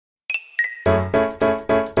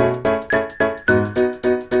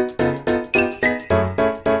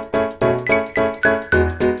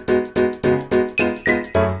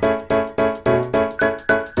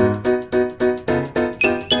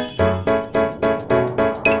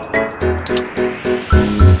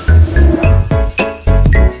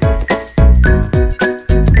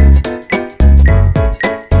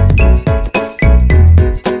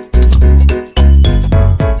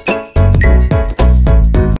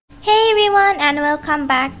everyone and welcome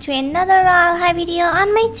back to another Royale High video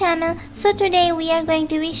on my channel. So today we are going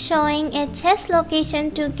to be showing a chest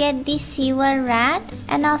location to get the SEWER rat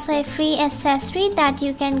and also a free accessory that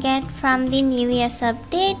you can get from the New Year's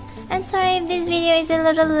update. And sorry if this video is a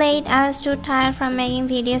little late, I was too tired from making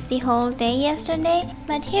videos the whole day yesterday,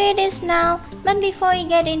 but here it is now. But before we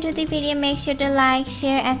get into the video, make sure to like,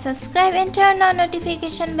 share and subscribe and turn on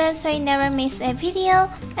notification bell so you never miss a video.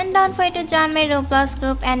 And don't forget to join my Roblox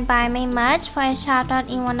group and buy my merch for a shout out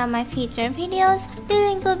in one of my featured videos. The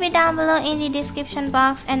link will be down below in the description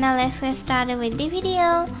box, and now let's get started with the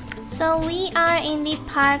video. So we are in the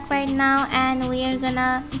park right now and we are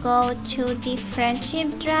gonna go to the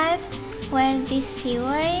Friendship Drive where the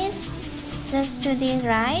SEWER is, just to the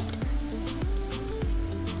right.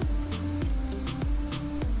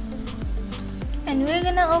 And we're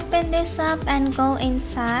gonna open this up and go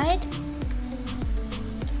inside.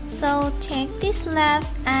 So take this left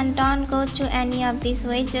and don't go to any of these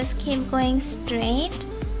ways, just keep going straight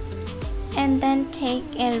and then take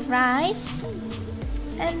a right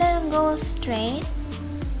and then go straight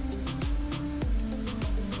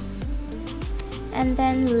and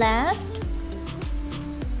then left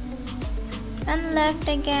and left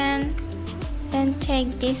again, then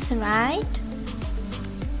take this right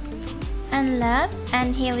and left,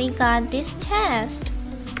 and here we got this chest.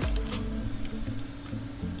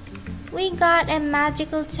 We got a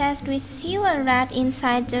magical chest with SEWER rat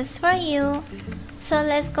inside just for you. So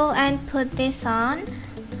let's go and put this on.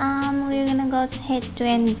 We're gonna go ahead to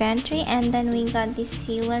inventory and then we got the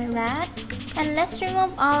SEWER rat, and let's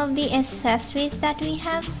remove all of the accessories that we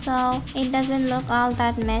have so it doesn't look all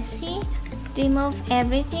that messy. Remove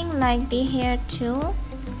everything like the hair too,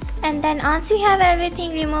 and then once you have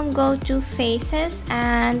everything removed, go to faces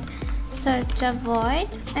and search a void,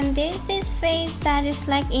 and there's this face that is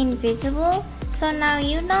like invisible. So now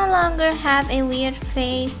you no longer have a weird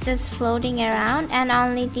face just floating around and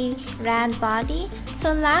only the rat body.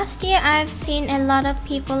 So last year I've seen a lot of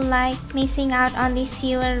people like missing out on the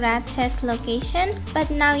SEWER rat chest location, but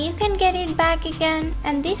now you can get it back again,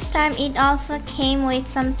 and this time it also came with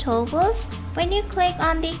some toggles. When you click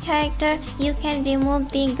on the character, you can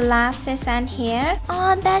remove the glasses and hair.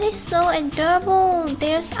 Oh, that is so adorable.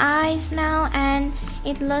 There's eyes now and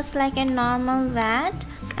it looks like a normal rat.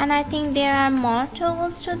 And I think there are more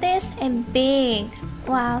toggles to this. A big,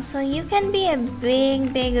 wow, so you can be a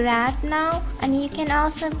big rat now, and you can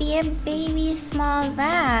also be a baby small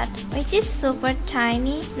rat which is super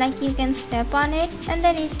tiny, like you can step on it and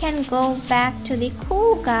then it can go back to the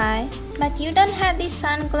cool guy. But you don't have the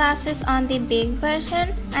sunglasses on the big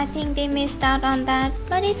version. I think they missed out on that,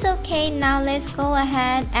 but it's okay. Now let's go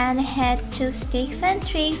ahead and head to Sticks and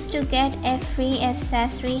Tricks to get a free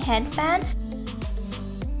accessory headband.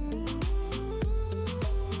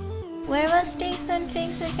 Where was Sticks and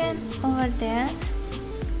Tricks again? Over there.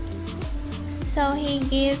 So he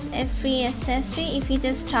gives a free accessory if you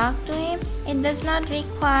just talk to him. It does not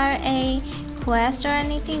require a quest or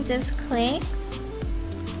anything, just click.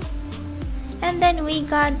 And then we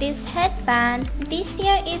got this headband. This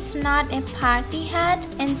year it's not a party hat,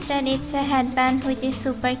 instead it's a headband which is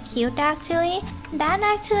super cute actually. That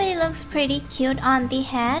actually looks pretty cute on the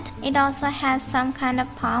head. It also has some kind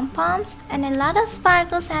of pom-poms and a lot of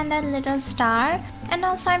sparkles and that little star. And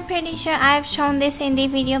also I'm pretty sure I've shown this in the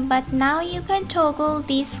video, but now you can toggle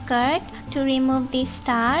the skirt to remove these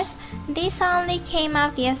stars. This only came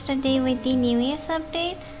out yesterday with the New Year's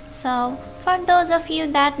update. So for those of you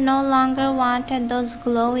that no longer wanted those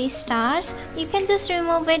glowy stars, you can just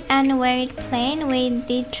remove it and wear it plain with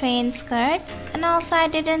the train skirt. And also I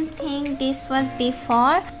didn't think this was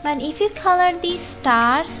before, but if you color these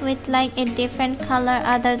stars with like a different color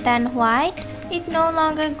other than white, it no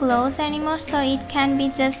longer glows anymore, so it can be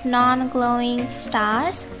just non-glowing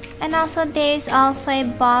stars. And also there is also a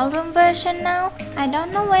ballroom version now. I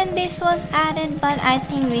don't know when this was added, but I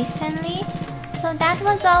think recently. So that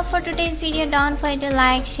was all for today's video. Don't forget to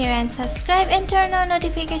like, share and subscribe and turn on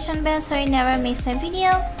notification bell so you never miss a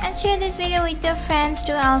video, and share this video with your friends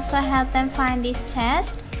to also help them find this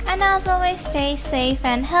chest. And as always, stay safe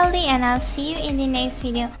and healthy, and I'll see you in the next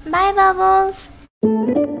video. Bye bubbles.